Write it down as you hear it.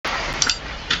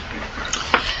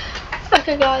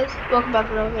Okay guys, welcome back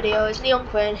to another video. It's Neon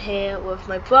Quinn here with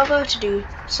my brother to do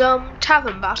some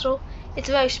tavern battle. It's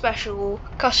a very special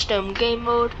custom game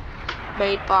mode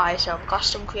made by some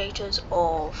custom creators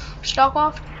of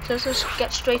StarCraft. So let's just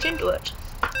get straight into it.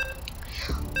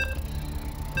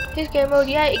 This game mode,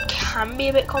 yeah, it can be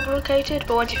a bit complicated,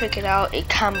 but once you figure it out, it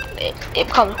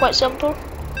becomes quite simple.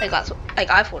 I thought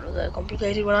it was very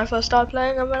complicated when I first started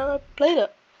playing, and when I played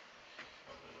it,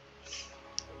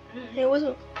 it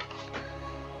wasn't.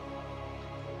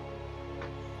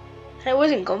 It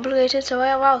wasn't complicated, so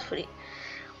I was pretty.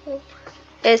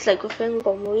 It's like a thing we've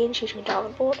got Marines shooting a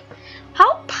dartboard.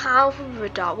 How powerful would a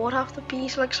dartboard have to be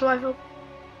to like survive a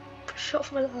shot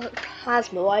from a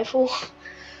plasma rifle?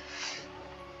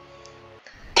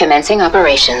 Commencing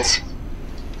operations.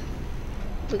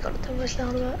 We gotta turn this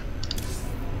down a bit.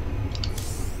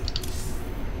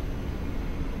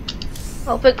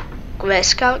 I'll pick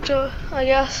this character, I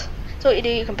guess. So what you do,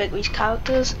 you can pick these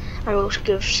characters and also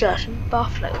give certain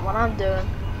buff, like what I'm doing.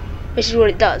 This is what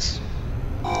it does.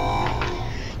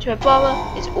 So my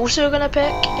brother is also gonna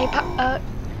pick a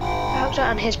character,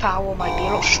 and his power might be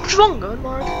a lot stronger than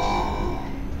mine.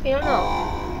 You don't know.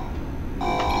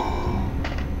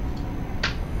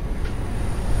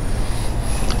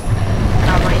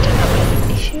 That might turn out to be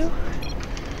an issue.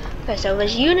 Okay, so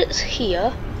there's units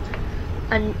here,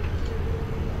 and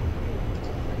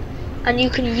you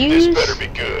can use. This better be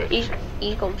good.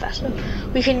 He's gone faster.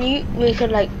 We can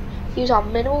like use our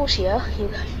minerals here. You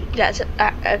get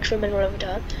extra mineral every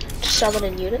turn to summon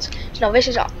in units. So now this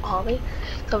is our army.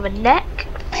 So the neck.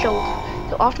 So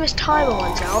after this timer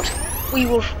runs out, we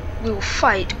will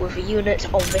fight with the units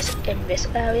on this in this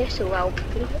area. So I'll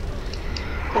put it.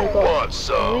 We've got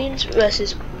Marines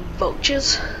versus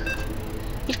vultures.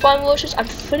 These prime vultures, I'm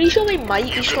pretty sure they might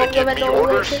be stronger than normal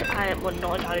vultures. I am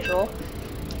not entirely sure.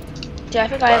 Yeah, I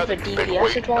think I have the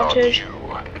DPS advantage.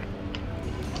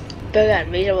 But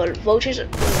again, these are vultures. Oh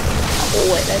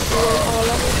wait, let's do all of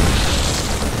them.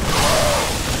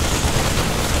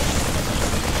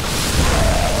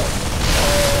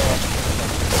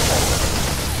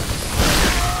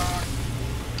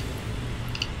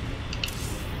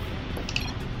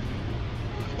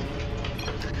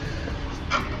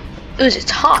 It was a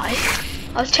tie.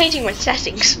 I was changing my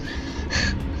settings.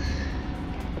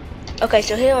 Okay,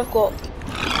 so here I've got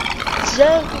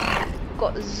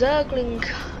Zergling,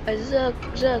 a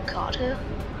Zerg card here.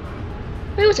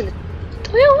 It wasn't a,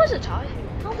 oh yeah, it was a tie.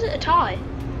 How was it a tie?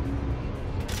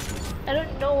 I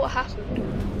don't know what happened.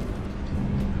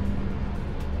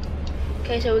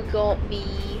 Okay, so we got the.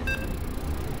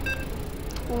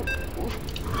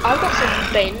 I've got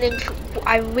some banelings.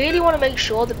 I really want to make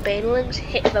sure the banelings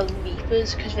hit the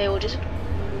reapers because they will just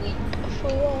weep for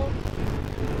a while.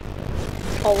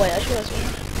 Oh wait, I should have the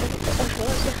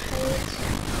heads.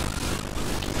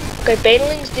 Okay,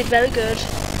 banelings did very good.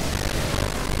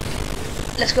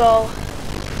 Let's go.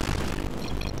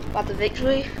 About the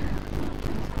victory.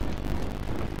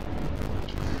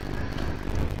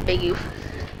 Big you.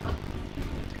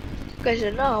 Okay,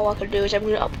 so now what I can do is I'm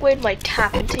going to upgrade my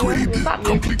tavern here. That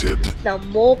means now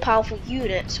more powerful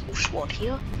units will spawn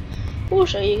here.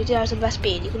 Also, you can use the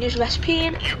Vespine. You can use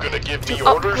Vespine to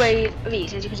upgrade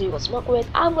these. As you can see, we've got some upgrades.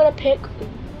 I'm gonna pick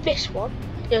this one.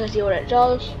 You can see what it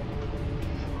does.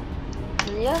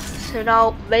 And yeah, so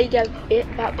now they get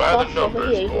that buff over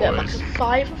here. You can get max of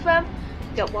 5 of them.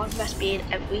 You get 1 Vespine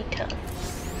every turn.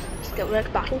 Let's get the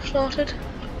battle started.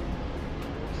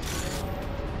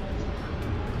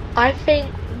 I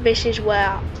think this is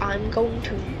where I'm going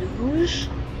to lose.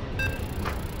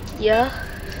 Yeah.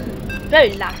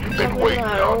 Very laggy. I don't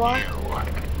know why.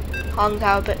 Hardened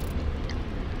Carapace.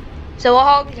 So what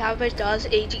Hardened Carapace does,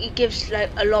 it gives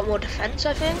like a lot more defense,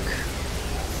 I think.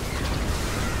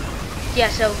 Yeah,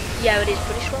 so yeah, it is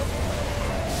pretty strong.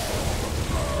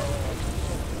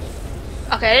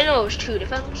 Okay, I didn't know it was 2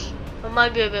 defense. It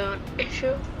might be a bit of an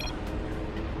issue.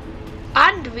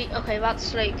 And okay,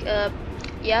 that's like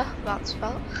yeah, that's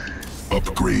that.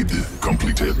 Upgrade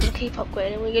completed. We'll keep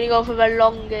upgrading. We're gonna go for a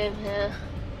long game here.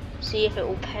 See if it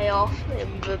will pay off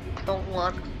in the long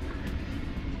run.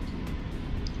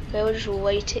 Okay, we're just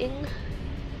waiting.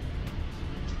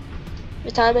 The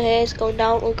timer here is going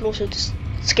down. We can also just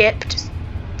skip.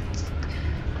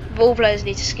 All players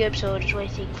need to skip, so we're just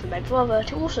waiting for my brother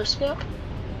to also skip.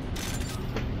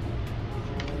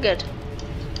 Good.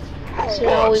 So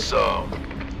now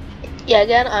yeah,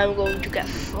 again, I'm going to get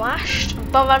flashed,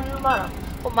 but that doesn't matter.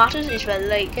 What matters is the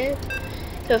late game.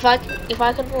 So if I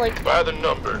can like by the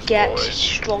numbers, get boys.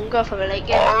 stronger for the late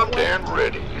game. Armed and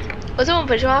ready. What's one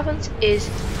picture happens is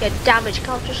get damage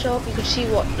counter, so you can see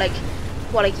what like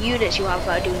what like units you have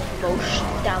that are doing the most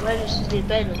damage. The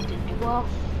Benners didn't do well.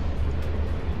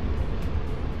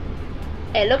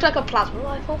 It looked like a plasma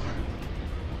rifle.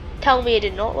 Tell me it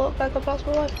did not look like a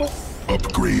plasma rifle.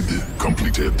 Upgrade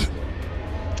completed.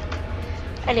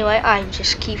 Anyway, I'm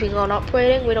just keeping on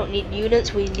upgrading. We don't need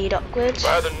units, we need upgrades.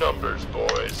 By the numbers,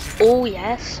 boys. Oh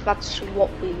yes, that's what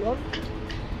we want.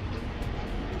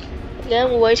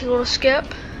 Again, we're waiting on a skip.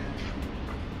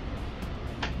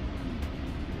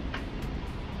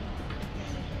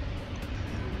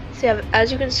 So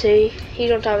as you can see,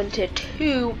 he's on tavern tier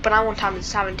 2, but I'm on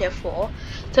tavern tier 4.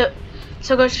 So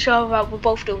goes to show that we're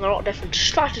both doing a lot of different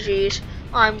strategies.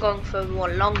 I'm going for a more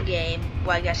long game,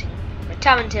 where getting my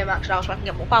tavern tier maxed out so I can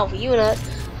get more powerful units.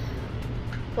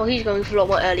 Well, he's going for a lot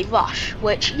more early rush,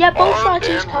 which, yeah, both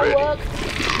strategies can work.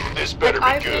 This better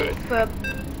Like, be good.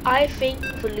 I think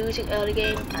for losing early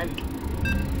game, and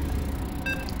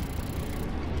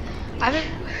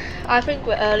I think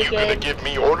with early You gonna game, give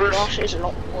me orders? rush is a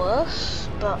lot worse,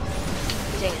 but the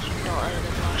thing is not early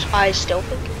game rush. I still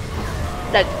think,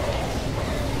 like,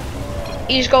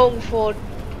 he's going for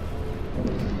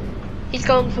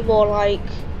more like,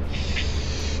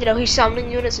 you know, he's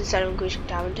summoning units instead of increasing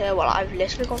tavern tier. Well, I've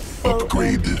literally gone for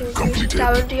Upgrade completed.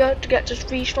 tavern tier to get to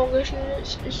 3 strongest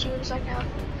units as soon as I can.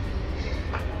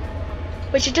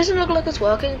 Which it doesn't look like it's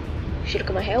working. If you look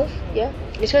at my health, yeah,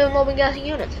 it's because I've not been getting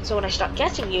units. So when I start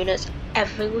getting units,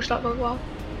 everything will start going well.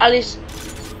 At least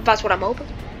that's what I'm hoping.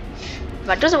 If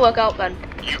that doesn't work out, then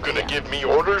You gonna give me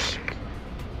orders?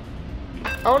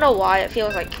 I don't know why. It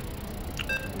feels like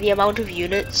the amount of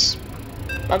units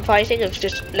I'm fighting is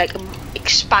just like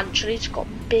expansion. It's got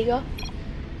bigger.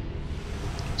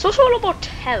 It's also a lot more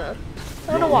terror.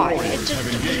 I don't know why. It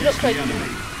just looks like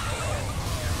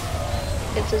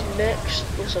it's just mixed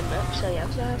with some mix. So yeah,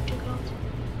 because I have 2 cards.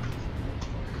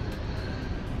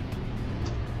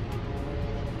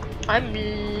 I'm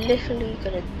literally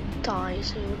gonna die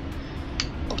soon.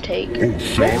 I'll take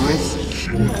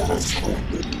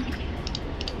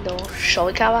no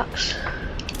showy caveats.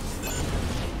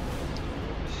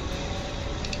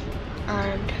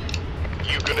 And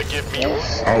You gonna give me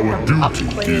yes, Our duty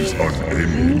upgrade. is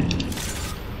unending.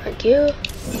 Thank you.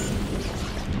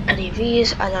 Any of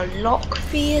these and unlock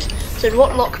these. So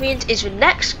what lock means is the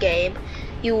next game,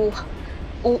 the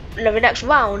next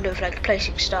round of like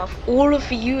placing stuff, all of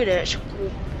the units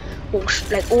will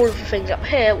like all of the things up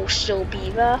here will still be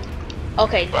there.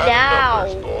 Okay, By the now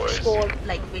numbers, boys. score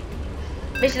like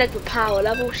basically like the power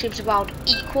level seems about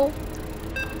equal.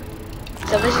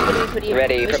 So this is gonna be pretty.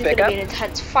 Ready this for is gonna pickup? be an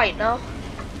intense fight now.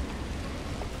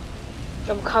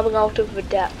 I'm coming out of the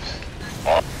depths.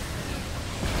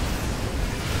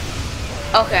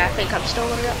 Okay, I think I'm still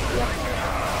gonna get. Yeah.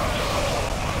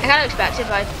 I kind of expected,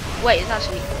 but wait, it's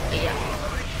actually yeah.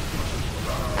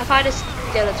 I kind of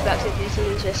still expected you to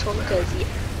lose this one because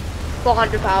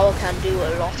 400 power can do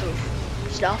a lot of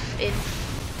stuff in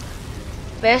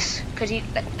this. Because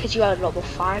you have a lot more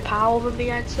firepower than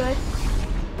me, I'd say.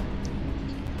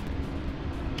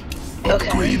 Okay,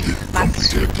 Upgrade that's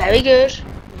completed. very good.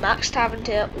 Max tavern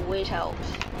tier always helps.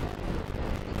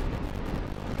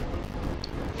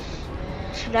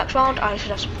 So next round, I should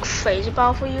have some crazy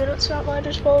powerful units at my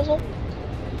disposal.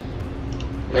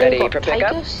 Ready We've got for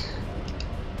pickup? Tigers.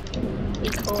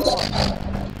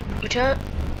 Return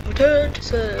to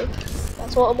serve.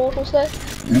 That's what immortals say.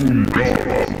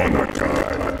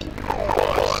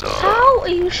 How are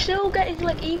you still getting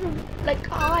like even like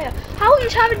higher? How are you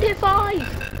tavern tier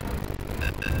 5?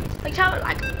 Like tavern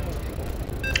like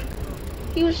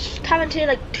he was tavern tier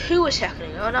like 2 a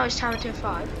second ago, now he's tavern tier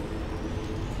 5.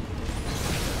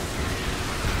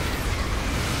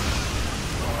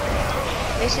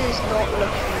 This is not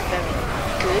looking very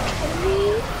good for me.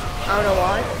 I don't know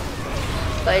why.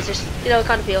 But it's just, you know, it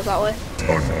kind of feels that way.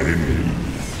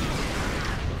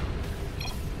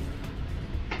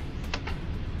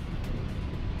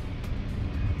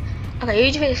 Okay, who do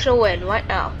you think is going to win right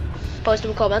now? Post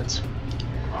in the comments.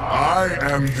 I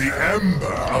am the Ember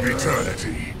of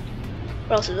Eternity.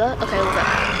 What else is there? Okay, we'll go.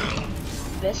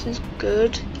 This is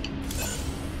good.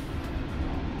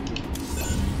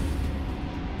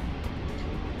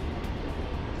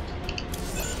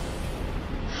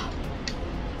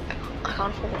 I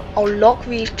can't afford it. I'll lock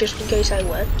these just in case I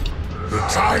win. The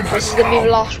time This has is gonna be the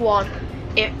come. last one.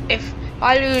 If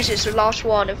I lose, it's the last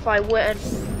one. If I win,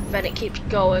 then it keeps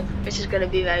going. This is gonna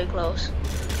be very close.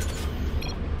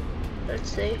 Let's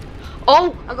see.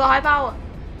 Oh, I got high power.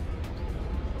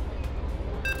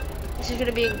 This is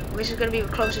gonna be the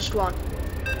closest one.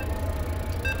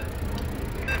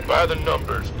 By the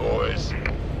numbers, boys.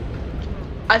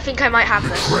 I think I might have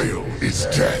this. Betrayal is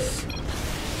death.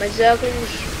 My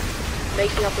Zerglings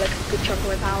making up like a good chunk of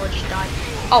my power just died.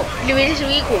 Oh, this is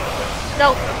equal.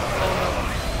 No.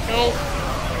 No.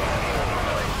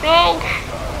 No.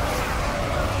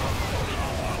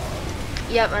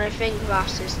 Yep, and I think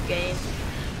that's this game.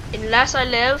 Unless I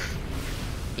live.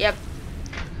 Yep.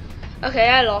 Okay,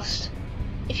 I lost.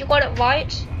 If you got it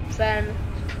right, then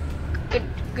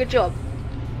good job.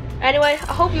 Anyway,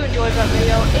 I hope you enjoyed that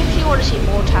video. If you want to see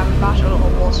more Tavern Battle or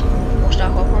more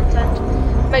StarCraft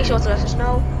content, make sure to let us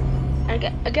know. And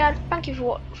again, thank you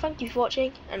for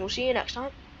watching, and we'll see you next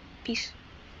time. Peace.